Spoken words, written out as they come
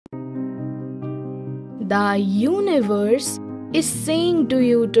The universe is saying to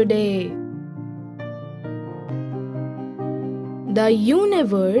you today. The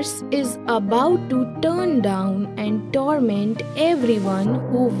universe is about to turn down and torment everyone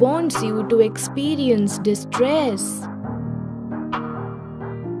who wants you to experience distress.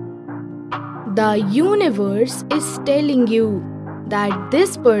 The universe is telling you that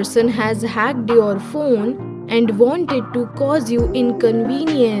this person has hacked your phone and wanted to cause you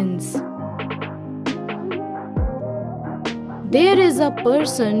inconvenience. There is a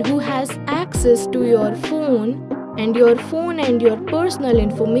person who has access to your phone and your personal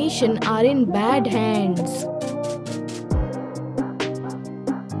information are in bad hands.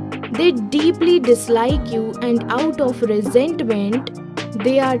 They deeply dislike you and out of resentment,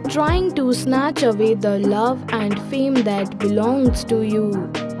 they are trying to snatch away the love and fame that belongs to you.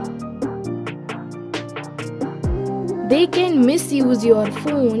 They can misuse your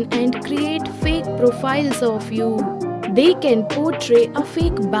phone and create fake profiles of you. They can portray a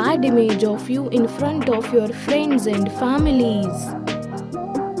fake bad image of you in front of your friends and families.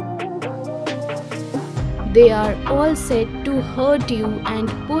 They are all set to hurt you and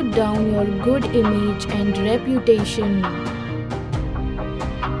put down your good image and reputation.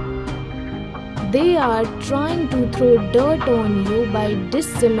 They are trying to throw dirt on you by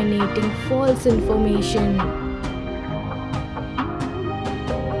disseminating false information.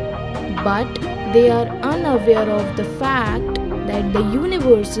 But they are unaware of the fact that the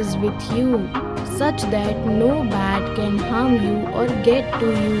universe is with you, such that no bad can harm you or get to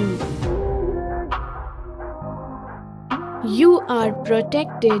you. You are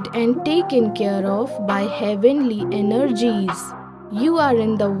protected and taken care of by heavenly energies. You are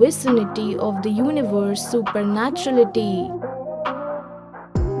in the vicinity of the universe supernaturality.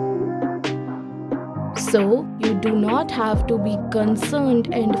 So, you do not have to be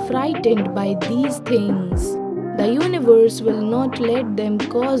concerned and frightened by these things. The universe will not let them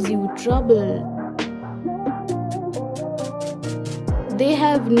cause you trouble. They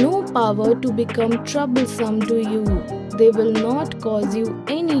have no power to become troublesome to you. They will not cause you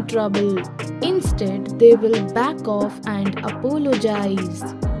any trouble. Instead, they will back off and apologize.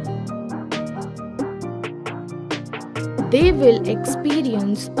 They will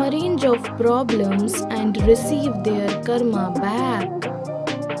experience a range of problems and receive their karma back.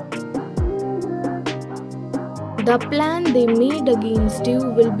 The plan they made against you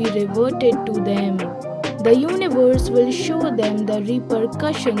will be reverted to them. The universe will show them the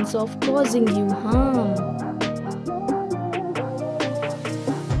repercussions of causing you harm.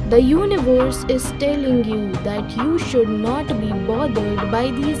 The universe is telling you that you should not be bothered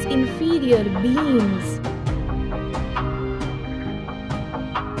by these inferior beings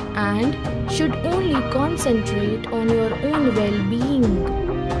and should only concentrate on your own well-being.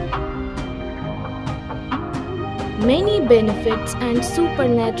 Many benefits and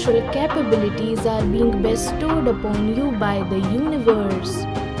supernatural capabilities are being bestowed upon you by the universe.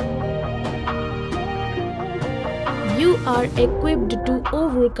 You are equipped to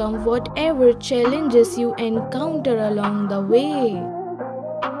overcome whatever challenges you encounter along the way.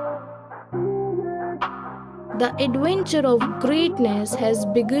 The adventure of greatness has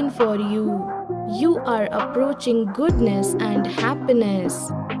begun for you. You are approaching goodness and happiness.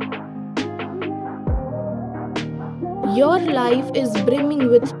 Your life is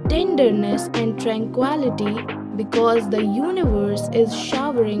brimming with tenderness and tranquility because the universe is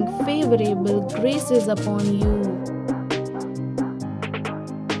showering favorable graces upon you.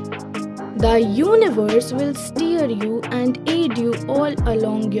 The universe will steer you and aid you all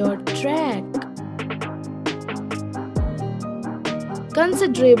along your track.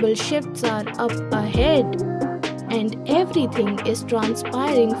 Considerable shifts are up ahead, and everything is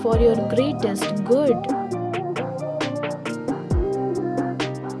transpiring for your greatest good.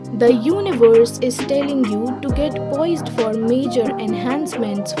 The universe is telling you to get poised for major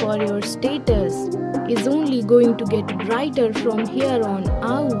enhancements for your status is only going to get brighter from here on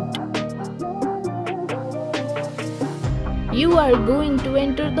out. You are going to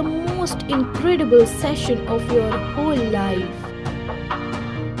enter the most incredible session of your whole life.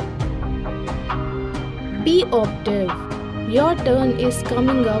 Be optive. Your turn is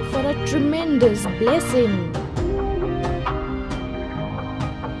coming up for a tremendous blessing.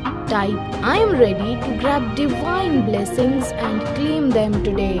 Type, I am ready to grab divine blessings and claim them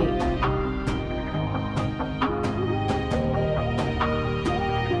today.